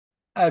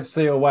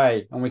Absolutely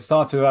away. And we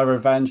started with our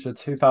revenge for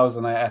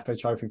 2008 FA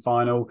Trophy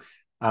final.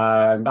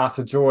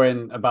 After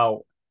drawing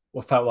about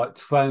what felt like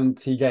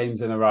 20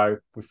 games in a row,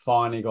 we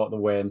finally got the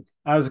win.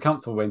 And it was a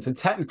comfortable win. So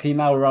technically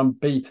now we're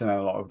unbeaten in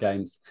a lot of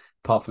games,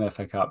 apart from the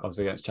FA Cup,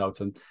 obviously against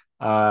Charlton.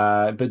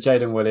 But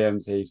Jaden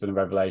Williams, he's been a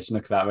revelation.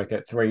 Look at that, look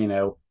at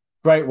 3-0.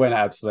 Great win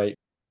at Absolute.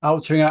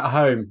 Altering at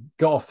home,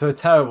 got off to a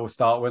terrible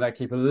start when their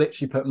keeper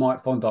literally put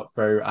Mike Fondop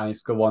through and he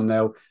scored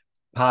 1-0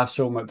 past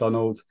Sean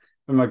McDonald.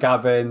 And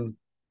McGavin,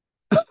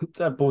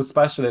 dead ball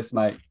specialist,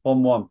 mate.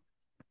 1-1.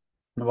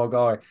 Well,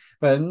 guy.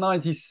 But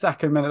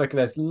 92nd minute, look at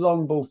this.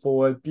 Long ball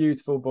forward,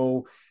 beautiful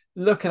ball.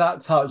 Look at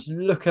that touch.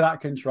 Look at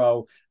that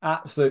control.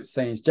 Absolute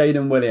scenes.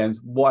 Jaden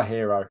Williams, what a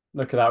hero.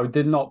 Look at that. We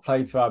did not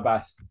play to our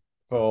best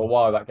for a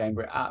while that game.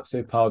 We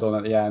absolutely piled on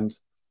at the end.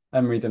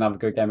 Emery didn't have a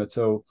good game at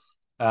all.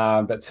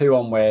 But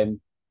 2-1 win.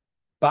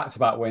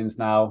 Back-to-back wins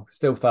now,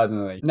 still third in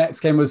the league.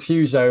 Next game was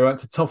huge though. We went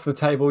to top of the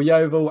table,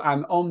 Yeovil,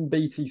 and on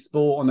BT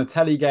Sport on the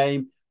telly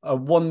game, a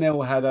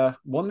 1-0 header,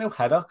 1-0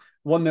 header,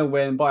 1-0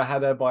 win by a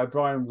header by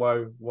Brian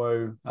Woe,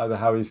 I don't know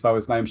how you spell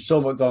his name,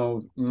 Sean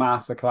McDonald,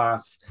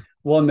 masterclass.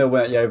 1-0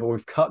 win at Yeovil.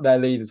 We've cut their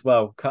lead as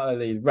well, cut their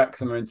lead.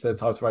 Wrexham are into the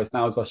title race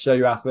now, as I'll show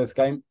you after this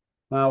game.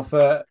 Now,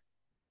 for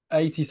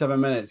 87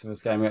 minutes of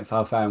this game against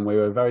Southend, we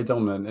were very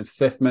dominant. In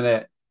 5th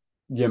minute,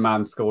 your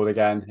man scored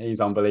again. He's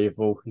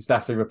unbelievable. He's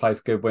definitely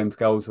replaced Goodwin's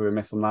goals we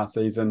missed from last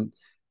season.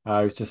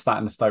 He's just sat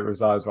in the Stoke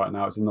reserves right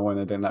now. It's annoying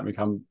they didn't let me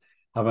come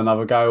have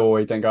another go, or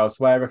he didn't go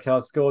elsewhere.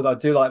 Ricard scored. I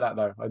do like that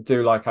though. I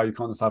do like how you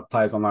can't just have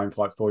players on loan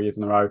for like 4 years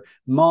in a row.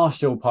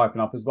 Marshall piping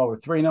up as well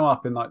with 3-0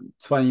 up in like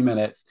 20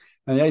 minutes.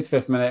 And the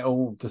 85th minute,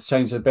 all just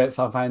changed a bit.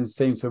 Southend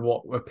seemed to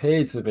what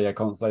appeared to be a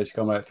consolation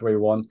goal at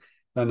 3-1.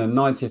 Then the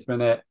 90th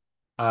minute,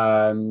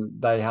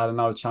 they had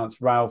another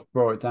chance. Ralph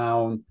brought it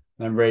down.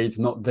 Then Reed,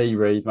 not the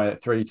Reed, made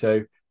it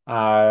 3-2.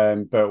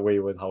 But we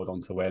would hold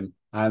on to win.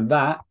 And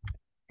that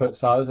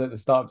puts us at the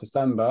start of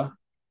December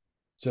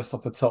just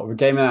off the top of a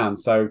game in hand.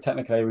 So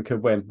technically we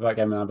could win with that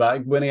game in hand.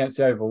 But winning against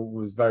the Oval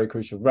was very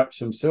crucial.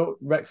 Wrexham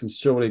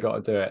surely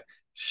got to do it.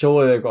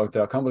 Surely they've got to do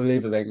it. I can't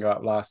believe they didn't go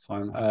up last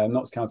time.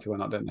 Notts County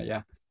went up, didn't they?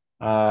 Yeah.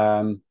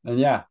 And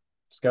yeah,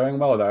 it's going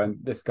well though. And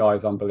this guy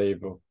is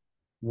unbelievable.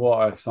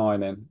 What a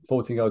signing.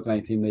 14 goals in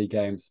 18 league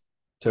games,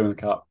 2 in the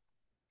cup.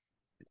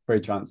 Free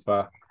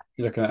transfer.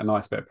 You're looking at a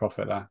nice bit of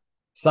profit there.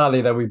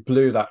 Sadly, though, we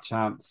blew that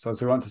chance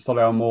as we went to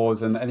Solihull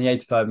Moors, and in the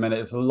 83rd minute,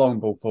 it's a long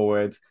ball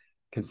forward,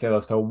 conceal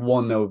us to a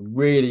 1-0,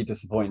 really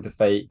disappointing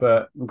defeat,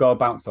 but we've got to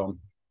bounce on.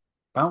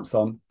 Bounce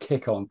on,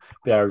 kick on.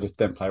 Yeah, we just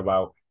didn't play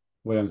well.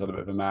 Williams had a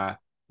bit of a mare.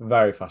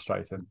 Very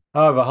frustrating.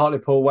 However,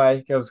 Hartlepool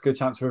way gave us a good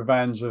chance for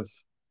revenge of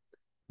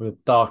the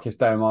darkest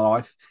day of my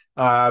life.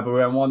 But we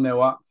went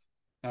 1-0 up.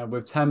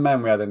 With 10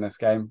 men we had in this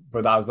game,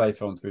 but that was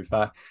later on, to be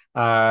fair.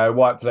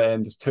 White put it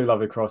in, just 2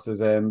 lovely crosses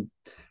in.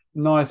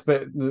 Nice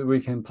bit that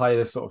we can play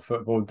this sort of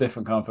football,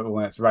 different kind of football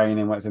when it's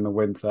raining, when it's in the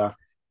winter.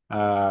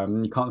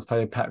 You can't just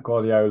play a Pep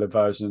Guardiola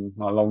version,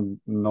 like a long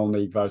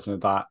non-league version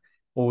of that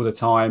all the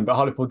time. But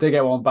Hartlepool did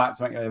get one back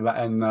to make it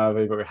end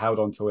nervy, but we held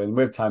on to win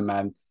with 10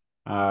 men.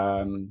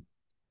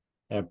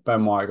 Yeah,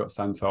 Ben White got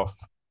sent off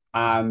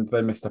and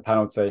they missed a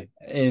penalty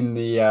in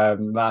the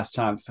last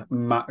chance.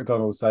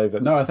 McDonald saved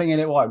it. No, I think in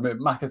it White,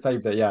 Macca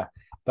saved it. Yeah,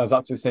 that was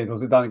absolutely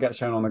insane. It doesn't get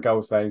shown on the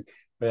goal thing,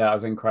 but yeah, it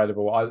was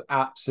incredible. I was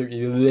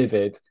absolutely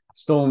livid.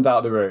 Stormed out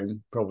of the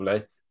room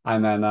probably,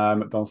 and then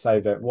McDonald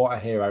saved it. What a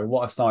hero!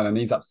 What a sign! And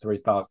he's up to 3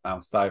 stars now.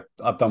 So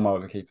I've done well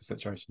with the keeper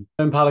situation.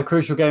 Then had a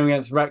crucial game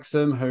against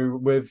Wrexham, who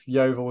with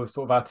Yeovil was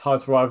sort of our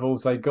title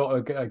rivals. They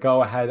got a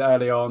goal ahead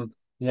early on,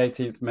 the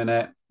 18th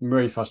minute.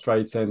 Really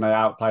frustrating. They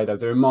outplayed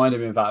us. It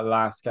reminded me of that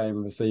last game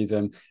of the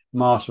season.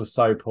 Marshall's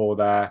so poor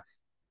there.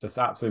 Just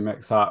absolutely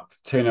mix up.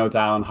 2-0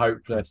 down,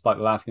 hopeless, like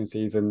the last game of the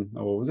season.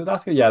 Or was it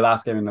last game? Yeah,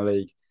 last game in the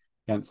league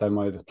against them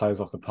where they just played us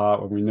off the park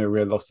when we knew we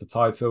had lost the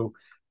title.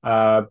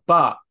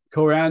 But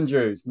Corey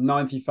Andrews,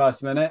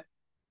 91st minute,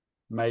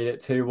 made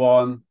it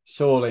 2-1.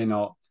 Surely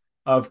not.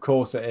 Of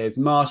course it is.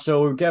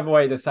 Marshall gave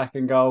away the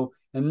second goal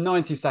in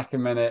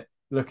 92nd minute.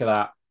 Look at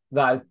that.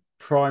 That is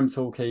prime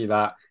Torquay,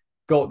 that.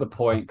 Got the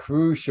point,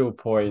 crucial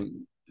point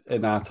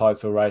in our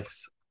title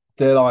race.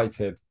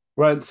 Delighted.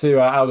 Went to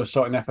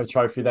Aldershot in FA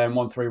Trophy then,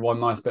 1-3-1,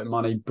 nice bit of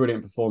money,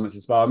 brilliant performance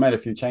as well. I made a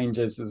few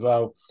changes as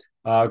well.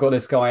 Got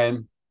this guy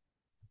in.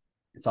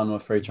 It's on a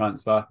free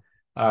transfer.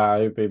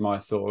 He'd be my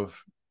sort of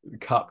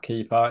cup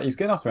keeper. He's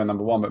good enough to be a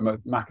number 1,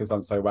 but Mac has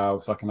done so well,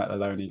 so I can let the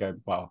loanee go,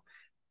 well,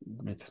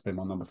 let me just be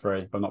my number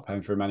 3, but I'm not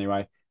paying for him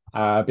anyway.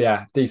 But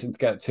yeah, decent to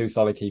get 2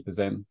 solid keepers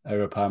in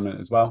who are permanent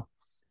as well.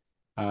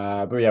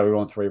 But yeah, we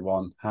won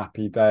 3-1.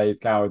 Happy days.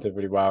 Gower did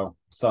really well.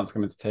 Starting to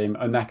come into the team.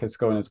 Oneka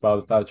scoring as well,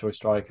 the 3rd choice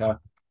striker.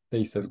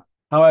 Decent.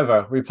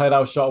 However, we played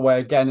our shot away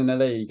again in the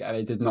league and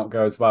it did not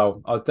go as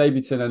well. I was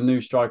debuting a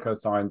new striker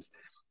signed.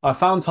 I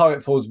found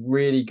target falls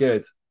really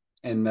good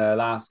in the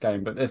last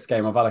game, but this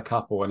game I've had a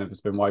couple and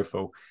it's been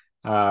woeful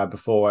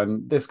before.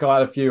 And this guy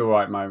had a few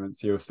right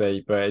moments, you'll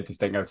see, but it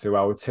just didn't go too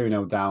well. We're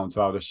 2-0 down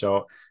to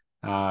Aldershot.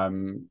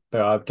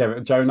 But I'd give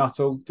it Joe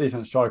Nuttall,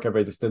 decent striker, but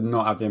he just did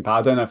not have the impact.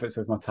 I don't know if it's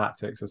with my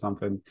tactics or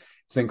something.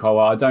 It's in quite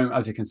well. I don't,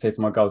 as you can see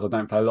from my goals, I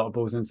don't play a lot of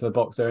balls into the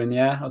box there in the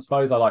air. I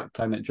suppose I like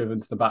playing it driven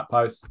to the back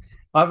post.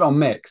 I have it on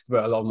mixed,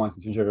 but a lot of mine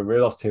seem to be driven. We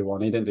lost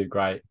 2-1. He didn't do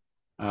great.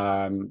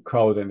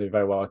 Kroll didn't do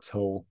very well at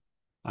all.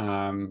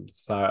 So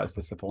that's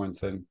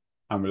disappointing.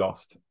 And we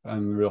lost.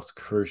 And we lost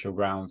crucial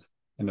ground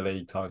in the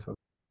league title.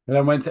 We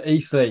then went to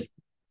Eastleigh,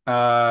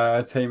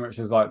 a team which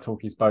is like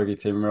Torquay's bogey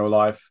team in real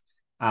life.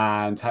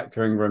 And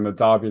Hector Ingram, the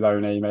Derby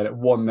loanee, made it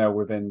 1-0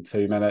 within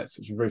 2 minutes,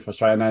 which was really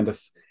frustrating. And then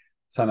just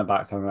centre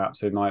backs had an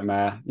absolute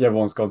nightmare. The other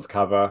one's gone to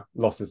cover,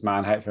 lost his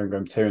man, Hector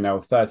Ingram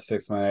 2-0,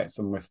 36 minutes,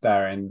 and we're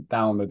staring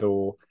down the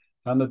door.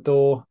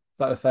 Is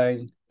that the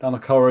saying? Down the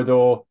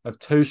corridor of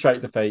 2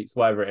 straight defeats,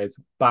 whatever it is,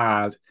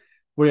 bad.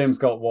 Williams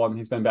got one.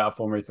 He's been better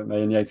form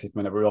recently. In the 80th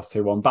minute, we lost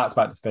 2-1.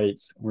 Back-to-back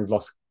defeats. We've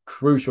lost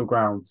crucial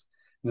ground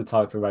in the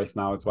title race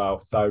now as well.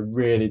 So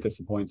really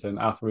disappointing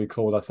after we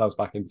clawed ourselves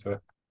back into it.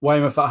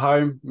 Weymouth at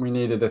home, we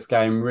needed this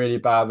game really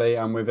badly,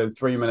 and within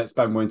 3 minutes,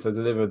 Ben Winter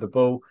delivered the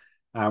ball,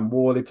 and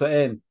Worley put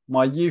in.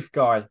 My youth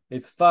guy,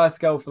 his first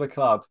goal for the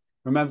club.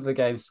 Remember the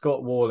game,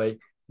 Scott Worley.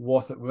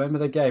 Remember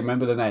the game,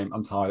 remember the name.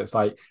 I'm tired. It's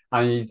like,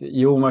 and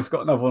he almost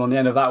got another one on the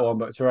end of that one,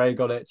 but Torquay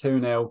got it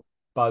 2-0,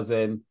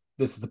 buzzing.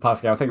 This is the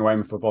perfect game. I think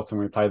Weymouth were bottom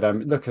when we played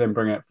them. Look at him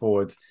bring it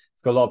forward.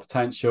 It's got a lot of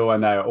potential,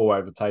 and they're all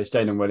over the place.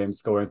 Jaden Williams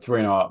scoring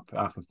 3-0 up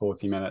after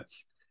 40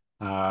 minutes.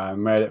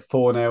 Made it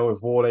 4-0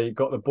 with Worley,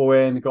 got the ball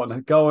in, got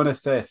a goal and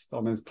assist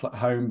on his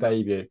home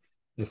debut,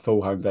 his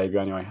full home debut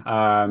anyway.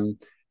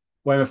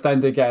 Weymouth then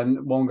did get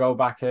 1 goal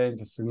back in,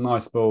 just a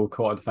nice ball,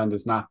 caught a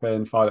defender's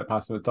napping, fired it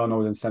past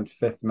McDonald in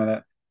 75th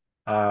minute,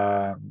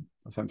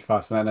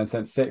 71st minute, and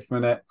then 76th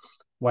minute.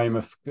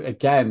 Weymouth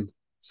again,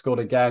 scored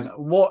again.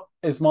 What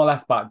is my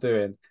left back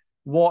doing?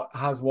 What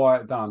has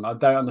Wyatt done? I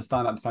don't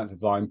understand that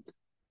defensive line.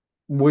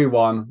 We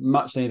won,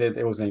 much needed.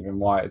 It wasn't even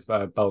Wyatt, it's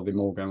Beldley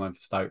Morgan went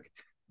for Stoke.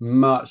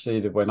 Much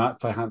needed win. I had to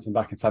play Hanson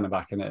back and centre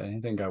back, and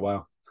it didn't go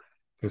well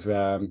because we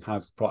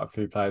had quite a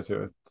few players who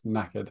were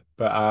knackered.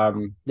 But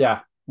yeah,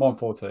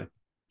 1-4-2.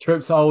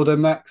 Trip to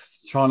Oldham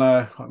next, trying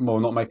to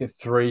not make it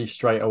 3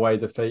 straight away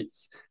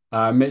defeats.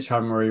 Mitch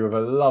Hammery with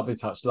a lovely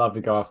touch, lovely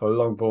goal for a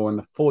long ball in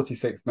the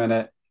 46th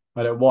minute.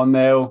 Made it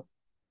 1-0.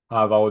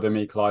 Have Oldham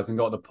equalised and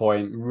got the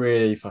point.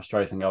 Really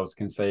frustrating goal to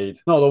concede.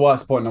 Not the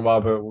worst point in the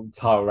world, but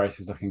title race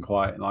is looking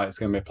quite like it's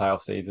going to be a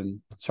playoff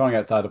season. Try and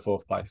get 3rd or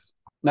 4th place.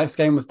 Next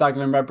game was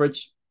Dagenham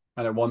Redbridge,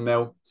 and at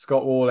 1-0.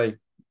 Scott Worley,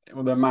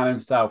 the man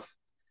himself,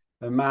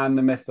 the man,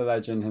 the myth, the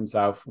legend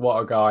himself. What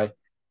a guy!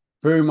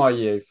 Through my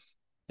youth,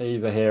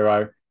 he's a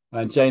hero.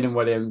 And Jaden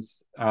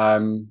Williams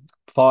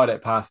fired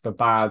it past the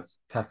bad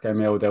Tesco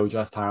meal deal,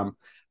 Just Ham,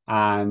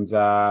 and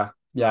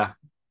yeah,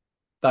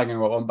 Dagenham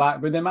got one back,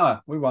 but it didn't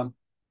matter. We won.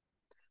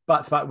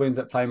 Back-to-back wins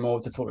at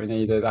Plainmoor, just what we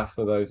needed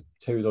after those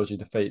 2 dodgy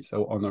defeats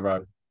on the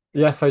road.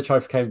 The FA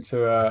Trophy came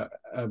to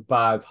a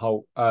bad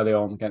halt early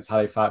on against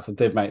Halifax. I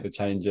did make the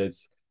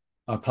changes.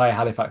 I play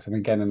Halifax and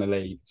again in the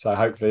league, so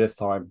hopefully this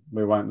time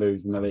we won't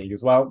lose in the league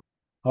as well.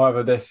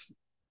 However, this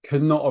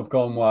could not have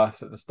gone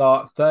worse at the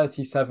start.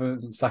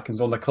 37 seconds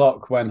on the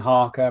clock when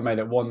Harker made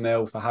it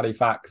 1-0 for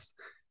Halifax.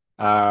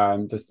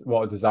 Just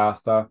what a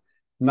disaster.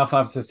 Nothing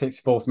after the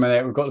 64th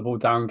minute. We've got the ball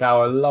down.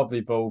 Gower,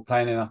 lovely ball,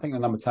 playing in, I think, the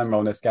number 10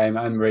 role in this game.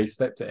 Emery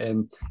slipped it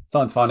in.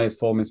 Starting to find his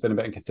form. It's been a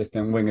bit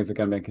inconsistent. Wingers are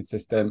going to be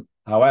inconsistent.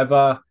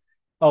 However,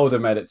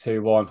 Oldham made it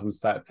 2-1 from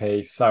set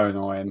piece. So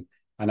annoying.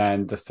 And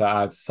then just to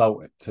add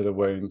salt to the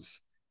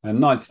wounds. And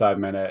 93rd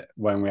minute,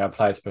 when we had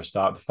players pushed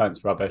up,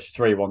 defence rubbish,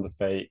 3-1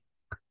 defeat.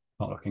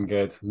 Not looking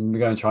good. We're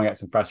going to try and get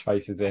some fresh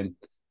faces in.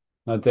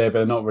 I did, but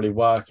they're not really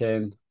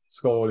working.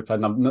 Scott Worley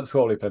played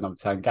number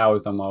 10.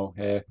 Gower's done well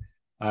here.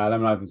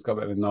 Lemon Ovens got a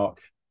bit of a knock.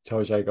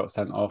 Torquay got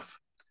sent off.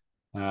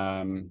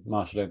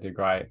 Marshall didn't do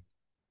great.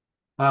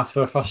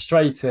 After a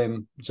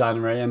frustrating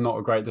January and not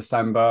a great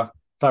December,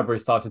 February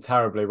started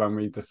terribly when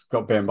we just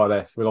got beaten by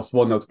this. We lost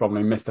 1-0 to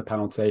Bromley, missed a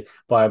penalty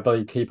by a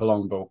bloody keeper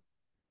long ball.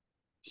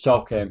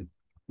 Shocking.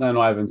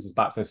 Lemon Ovens is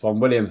back for this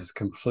one. Williams has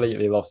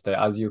completely lost it,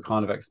 as you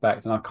kind of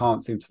expect, and I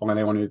can't seem to find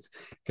anyone who's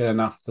good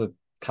enough to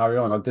carry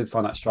on. I did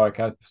sign that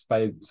striker,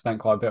 spent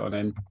quite a bit on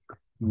him.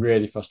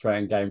 Really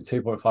frustrating game.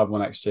 2.51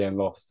 XG and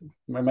lost.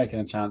 We're making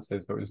the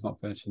chances, but we're just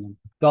not finishing them.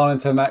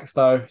 Darlington next,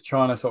 though,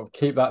 trying to sort of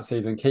keep that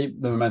season, keep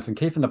the momentum,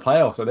 keeping the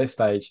playoffs at this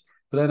stage.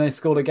 But then they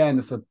scored again.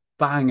 Just a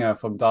banger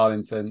from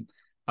Darlington.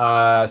 So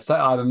I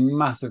had a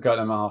massive go at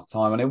them at half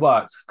time, and it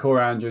worked.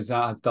 Corey Andrews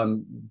has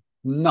done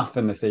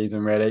nothing this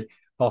season, really.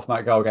 Off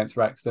that goal against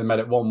Wrexham, made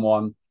it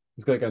 1-1.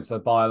 He's going to go to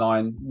the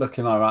byline,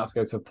 looking like about to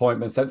go to a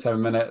point, but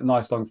 77 minute,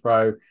 nice long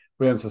throw.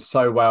 Williams does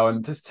so well,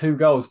 and just 2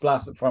 goals,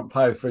 blast at front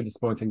post, really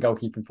disappointing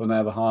goalkeeping from the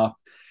other half.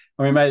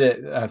 And we made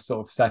it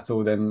sort of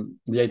settled in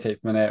the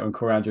 88th minute when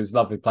Corey Andrews,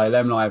 lovely play.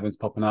 Lemon Ivans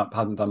popping up,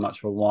 hasn't done much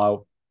for a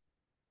while.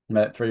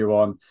 Made it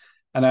 3-1.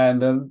 And then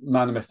the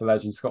man, the myth, the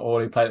legend, Scott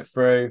Hawley played it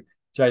through.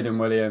 Jaden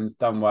Williams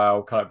done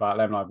well, cut it back.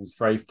 Lemon Ivans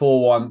 3,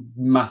 4-1,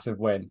 massive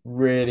win.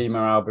 Really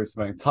morale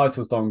boosting.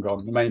 Title's long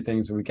gone. The main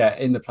things we get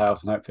in the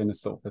playoffs and hopefully in the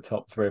sort of the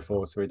top 3 or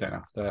 4, so we don't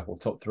have to, or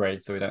top 3,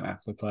 so we don't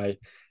have to play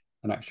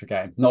an extra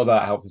game. Not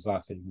that it helped us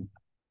last season.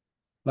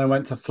 Then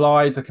went to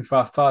Fly, looking for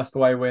our first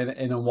away win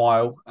in a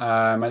while.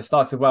 It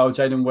started well.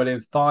 Jaden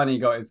Williams finally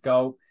got his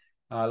goal.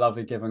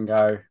 Lovely give and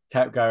go.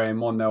 Kept going,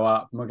 1-0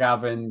 up.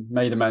 McGavin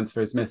made amends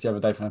for his miss the other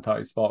day from a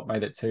penalty spot,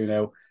 made it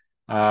 2-0.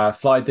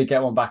 Fly did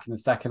get one back in the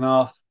second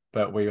half,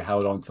 but we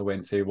held on to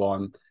win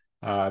 2-1.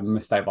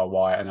 Mistake by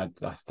Wyatt, and I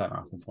just don't know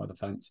what happened to my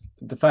defence.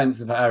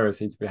 Defensive errors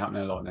seem to be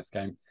happening a lot in this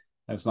game.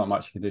 There's not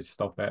much you can do to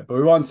stop it. But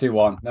we won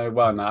 2-1. No,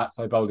 well, that.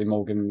 So Boldy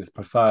Morgan is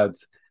preferred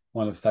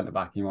one of centre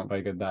back. He wasn't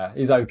very good there.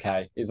 He's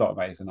okay. He's not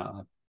amazing at that.